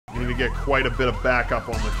get quite a bit of backup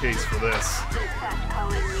on the case for this.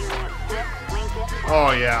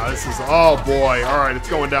 Oh yeah, this is, oh boy. Alright, it's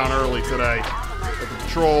going down early today. Get the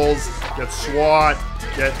patrols, get SWAT,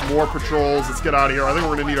 get more patrols. Let's get out of here. I think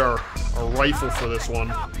we're going to need our rifle for this one.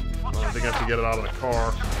 I think I have to get it out of the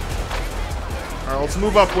car. Alright, let's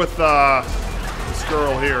move up with this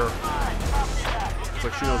girl here. Looks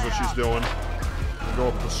like she knows what she's doing. We'll go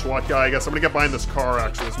up with the SWAT guy, I guess. I'm going to get behind this car,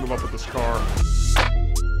 actually. Let's move up with this car.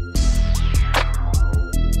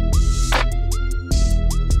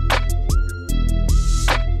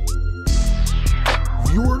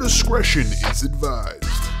 Viewer discretion is advised.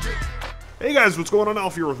 Hey guys, what's going on?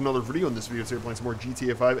 Alf here with another video. In this video today, we're playing some more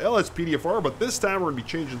GTA 5 LSPDFR, but this time we're going to be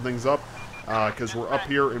changing things up because we're up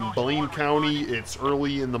here in Blaine County. It's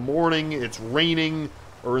early in the morning, it's raining,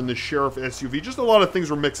 or in the sheriff SUV. Just a lot of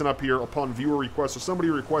things we're mixing up here upon viewer request. So somebody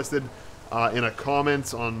requested in a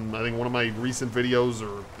comment on, I think, one of my recent videos,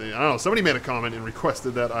 or I don't know, somebody made a comment and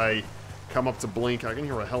requested that I come up to Blaine. I can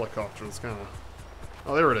hear a helicopter. It's kind of...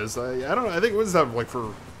 Oh, there it is. I don't know. I think, what is that, like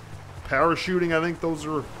for parachuting? I think those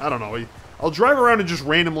are, I don't know. I'll drive around and just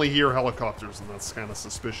randomly hear helicopters, and that's kind of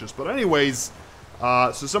suspicious. But anyways,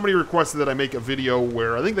 so somebody requested that I make a video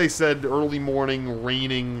where I think they said early morning,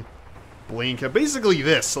 raining, Blaine County. Basically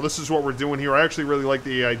this. So this is what we're doing here. I actually really like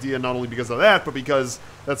the idea, not only because of that, but because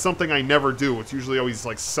that's something I never do. It's usually always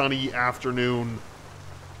like sunny afternoon,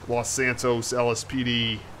 Los Santos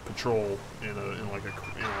LSPD patrol in like a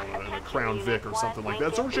Crown Vic or something like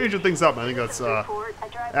that. So we're changing things up. I think that's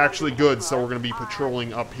actually good. So we're going to be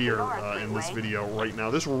patrolling up here in this video right now.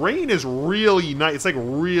 This rain is really nice. It's like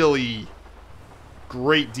really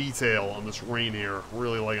great detail on this rain here.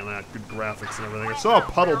 Really liking that. Good graphics and everything. I saw a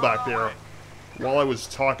puddle back there while I was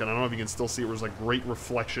talking. I don't know if you can still see it. It was like great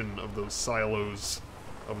reflection of those silos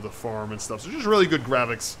of the farm and stuff. So just really good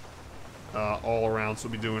graphics all around. So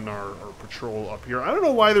we'll be doing our patrol up here. I don't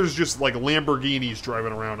know why there's just like Lamborghinis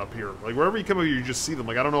driving around up here. Like wherever you come up here, you just see them.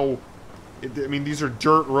 Like I don't know. I mean, these are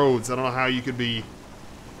dirt roads. I don't know how you could be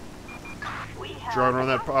driving around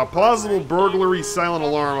that. Plausible burglary, silent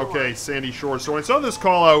alarm. Okay, Sandy Shores. So when I saw this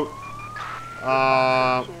call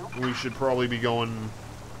out, we should probably be going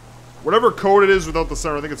whatever code it is without the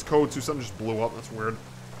siren. I think it's code 2. Something just blew up. That's weird.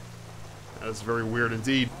 That is very weird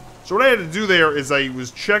indeed. So what I had to do there is I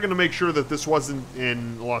was checking to make sure that this wasn't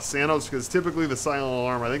in Los Santos, because typically the silent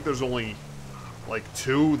alarm, I think there's only like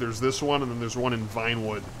 2. There's this one, and then there's one in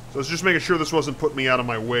Vinewood. So I was just making sure this wasn't putting me out of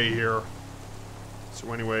my way here.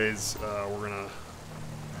 So anyways, we're gonna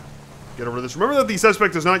get over to this. Remember that the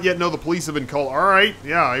suspect does not yet know the police have been called. Alright,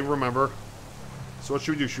 yeah, I remember. So what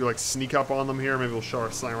should we do? Should we like sneak up on them here? Maybe we'll shut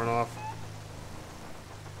our siren off.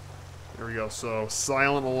 There we go. So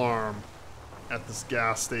silent alarm at this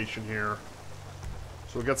gas station here.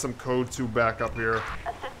 So we'll get some code 2 back up here.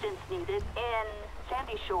 Assistance needed in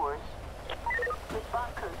Sandy Shores.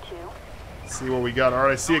 Respond code 2. Let's see what we got.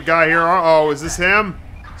 Alright, I see a guy here. Uh-oh, is this him?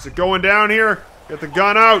 Is it going down here? Get the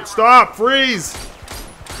gun out. Stop. Freeze.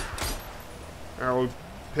 Alright, we've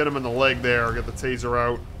hit him in the leg there. Get the taser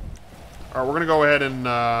out. Alright, we're going to go ahead and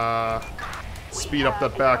speed up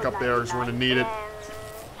that back up there because we're going to need it.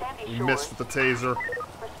 We missed with the taser.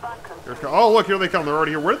 Oh, look, here they come. They're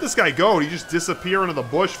already here. Where did this guy go? Did he just disappear into the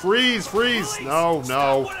bush? Freeze! Freeze! No,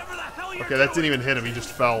 no. Okay, that didn't even hit him. He just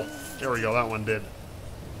fell. There we go. That one did.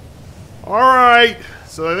 Alright.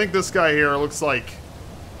 So I think this guy here looks like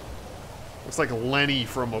Lenny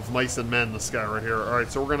from Of Mice and Men, this guy right here.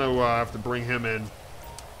 Alright, so we're going to have to bring him in. I think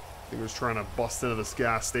he was trying to bust into this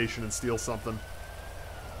gas station and steal something.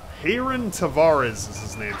 Hayron Tavares is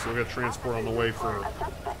his name, so we'll get transport on the way for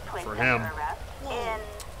him.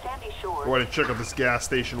 Go ahead and check out this gas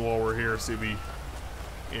station while we're here, see if we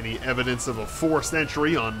any evidence of a forced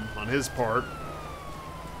entry on his part.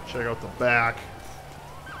 Check out the back.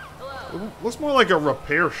 It looks more like a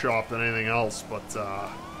repair shop than anything else, but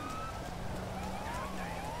I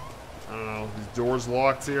don't know. These doors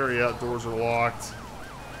locked here? Yeah, doors are locked.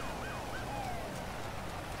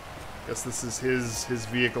 Guess this is his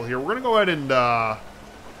vehicle here. We're gonna go ahead and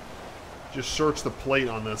just search the plate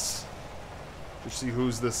on this. Just see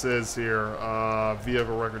whose this is here.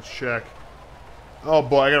 Vehicle records check. Oh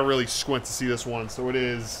boy, I gotta really squint to see this one. So it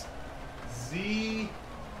is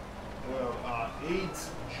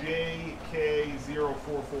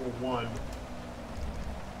Z8JK0441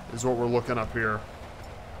 is what we're looking up here.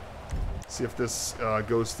 See if this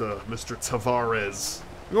goes to Mr. Tavares.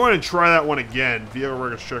 Go ahead and try that one again. Vehicle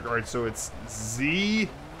records check. Alright, so it's Z...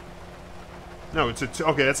 No, it's a 2.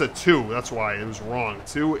 Okay, that's a 2. That's why it was wrong.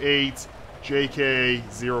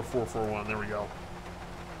 28JK0441. There we go.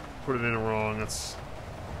 Put it in wrong. That's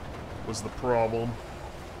was the problem.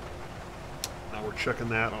 Now we're checking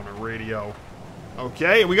that on a radio.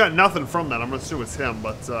 Okay, we got nothing from that. I'm gonna assume it's him,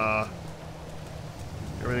 but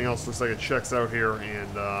everything else looks like it checks out here.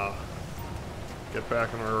 And get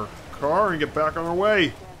back in our car and get back on our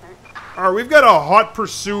way. Alright, we've got a hot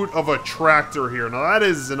pursuit of a tractor here. Now that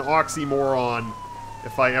is an oxymoron,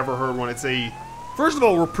 if I ever heard one. It's a... First of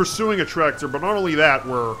all, we're pursuing a tractor, but not only that,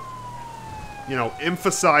 we're, you know,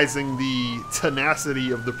 emphasizing the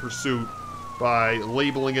tenacity of the pursuit by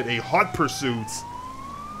labeling it a hot pursuit,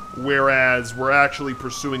 whereas we're actually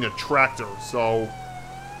pursuing a tractor. So,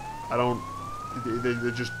 I don't...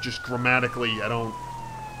 They're just grammatically, I don't...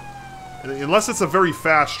 Unless it's a very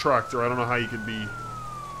fast tractor, I don't know how you could be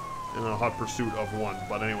in a hot pursuit of one.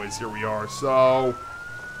 But anyways, here we are. So,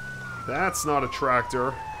 that's not a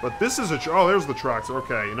tractor. But this is a... Oh, there's the tractor.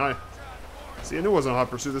 Okay. And I... See, I knew it wasn't a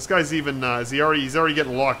hot pursuit. This guy's even... he's already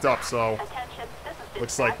getting locked up, so...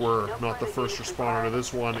 Looks like we're not the first responder to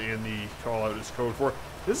this one, and the call-out is code 4.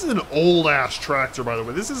 This is an old-ass tractor, by the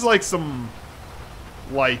way. This is like some...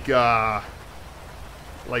 Like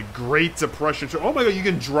Great Depression. Oh my god, you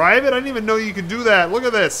can drive it? I didn't even know you could do that. Look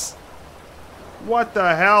at this. What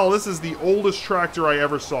the hell? This is the oldest tractor I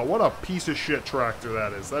ever saw. What a piece of shit tractor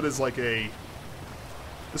that is. That is like a...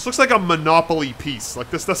 This looks like a Monopoly piece. Like,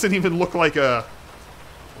 this doesn't even look like a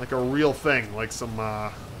real thing. Like some,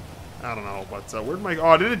 I don't know. But, where'd my...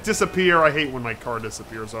 Oh, did it disappear? I hate when my car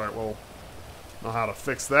disappears. Alright, well, know how to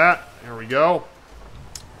fix that. There we go.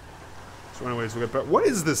 So anyways, we got back. What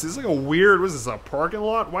is this? This is like a weird... What is this, a parking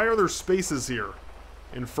lot? Why are there spaces here?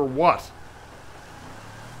 And for what?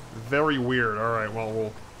 Very weird. Alright, well,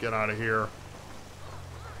 we'll get out of here.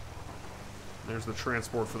 There's the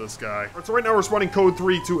transport for this guy. Alright, so right now we're responding code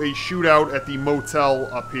 3 to a shootout at the motel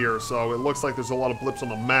up here. So it looks like there's a lot of blips on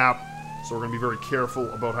the map. So we're going to be very careful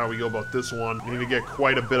about how we go about this one. We need to get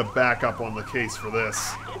quite a bit of backup on the case for this.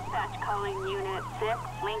 Dispatch calling Unit 6,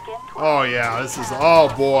 Lincoln. Oh yeah, this is...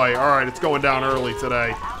 Oh boy. Alright, it's going down early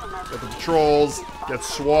today. Get the patrols, get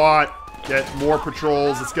SWAT, get more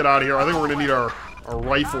patrols. Let's get out of here. I think we're going to need our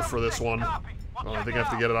rifle for this one. Oh, I think I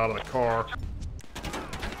have to get it out of the car.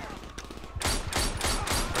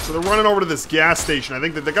 So they're running over to this gas station. I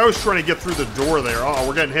think that the guy was trying to get through the door there. Oh,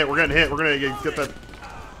 we're getting hit. We're getting hit. We're going to get that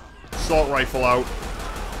assault rifle out.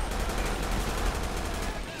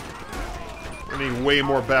 I need way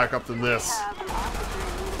more backup than this.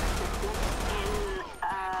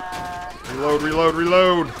 Reload, reload,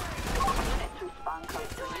 reload.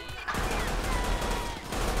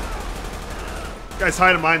 Guy's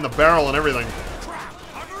hiding behind the barrel and everything.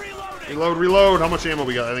 Reload, reload. How much ammo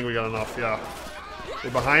we got? I think we got enough, yeah. They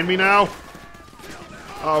behind me now?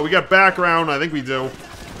 Oh, we got background. I think we do.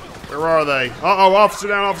 Where are they? Uh-oh, officer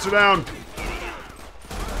down, officer down.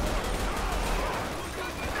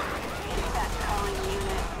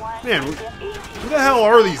 Man, who the hell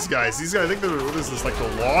are these guys? These guys, I think they're, what is this, like the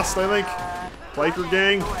Lost, I think? Biker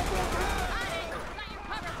gang?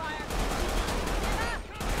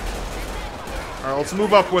 Alright, let's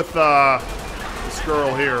move up with, this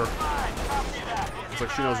girl here. Looks like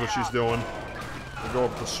she knows what she's doing. We'll go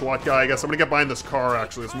up with the SWAT guy, I guess. I'm gonna get behind this car,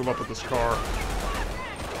 actually. Let's move up with this car.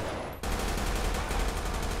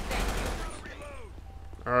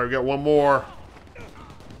 Alright, we got one more.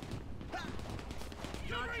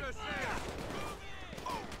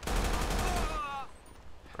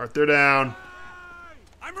 Alright, they're down.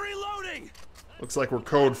 I'm reloading. Looks like we're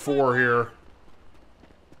code 4 here.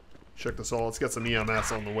 Check this all. Let's get some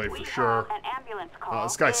EMS on the way for sure.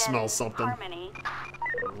 This guy smells something.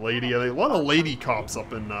 Lady, a lot of lady cops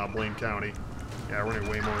up in Blaine County. Yeah, we're gonna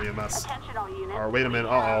way more EMS. Alright, wait a minute.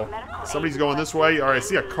 Uh-oh. Somebody's going this way. Alright, I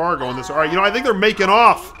see a car going this way. Alright, you know, I think they're making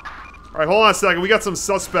off. Alright, hold on a second. We got some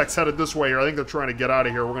suspects headed this way here. I think they're trying to get out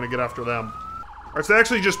of here. We're gonna get after them. Alright, so they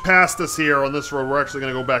actually just passed us here on this road. We're actually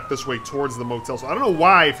gonna go back this way towards the motel. So I don't know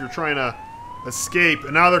why, if you're trying to escape,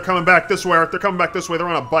 and now they're coming back this way. Or if they're coming back this way, they're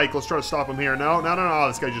on a bike. Let's try to stop them here. No.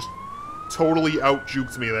 This guy just totally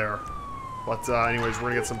out-juked me there. But anyways, we're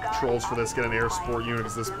gonna get some patrols for this, get an air support unit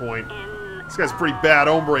at this point. This guy's a pretty bad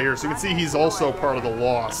hombre here, so you can see he's also part of the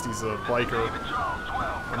Lost. He's a biker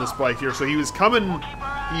on this bike here. So he was coming,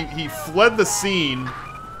 he fled the scene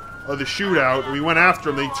of the shootout. We went after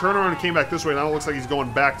him, then he turned around and came back this way. Now it looks like he's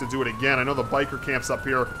going back to do it again. I know the biker camp's up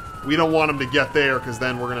here. We don't want him to get there, because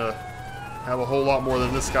then we're gonna have a whole lot more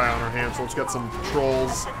than this guy on our hands. So let's get some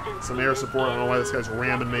patrols, some air support. I don't know why this guy's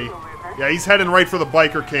ramming me. Yeah, he's heading right for the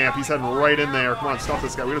biker camp. He's heading right in there. Come on, stop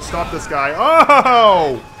this guy. We're gonna stop this guy.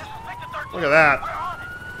 Oh! Look at that.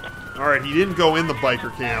 Alright, he didn't go in the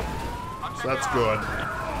biker camp. So that's good.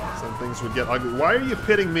 Some things would get ugly. Why are you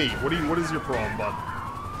pitting me? What is your problem, bud?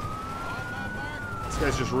 This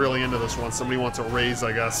guy's just really into this one. Somebody wants a raise,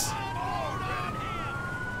 I guess.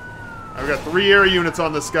 I've got 3 air units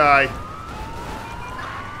on this guy.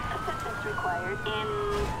 Assistance required in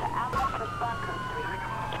the Alpha Response Code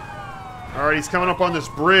 3. Alright, he's coming up on this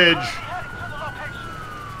bridge.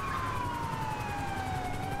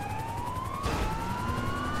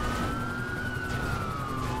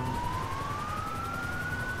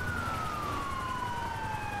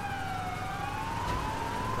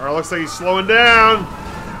 Alright, looks like he's slowing down.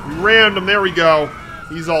 We rammed him. There we go.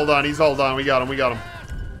 He's all done. He's all done. We got him. We got him.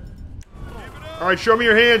 Alright, show me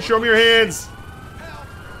your hands. Show me your hands.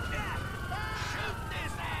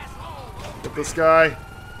 Get this guy.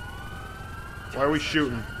 Why are we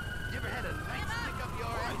shooting?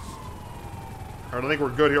 Alright, I think we're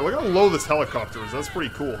good here. Look how low this helicopter is. That's pretty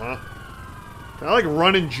cool, huh? Can I, like,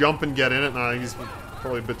 run and jump and get in it? Nah, he's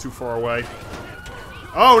probably a bit too far away.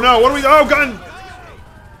 Oh, no. What do we... Oh, gun!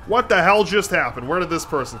 What the hell just happened? Where did this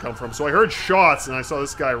person come from? So I heard shots, and I saw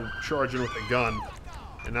this guy charging with a gun.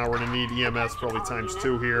 And now we're going to need EMS probably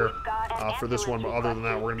 ×2 here for this one. But other than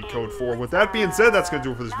that, we're going to be code 4. With that being said, that's going to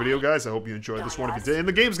do it for this video, guys. I hope you enjoyed this one. If you did, and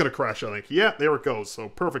the game's going to crash, I think. Yeah, there it goes. So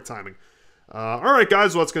perfect timing. Alright,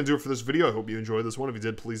 guys, well, that's going to do it for this video. I hope you enjoyed this one. If you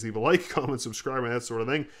did, please leave a like, comment, subscribe, and that sort of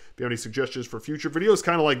thing. If you have any suggestions for future videos,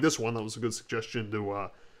 kind of like this one, that was a good suggestion to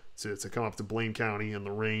come up to Blaine County in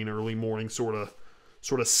the rain, early morning sort of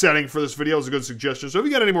setting for this video. Is a good suggestion. So if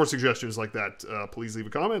you got any more suggestions like that, please leave a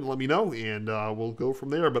comment and let me know, and we'll go from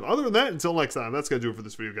there. But other than that, until next time, that's going to do it for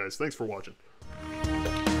this video, guys. Thanks for watching.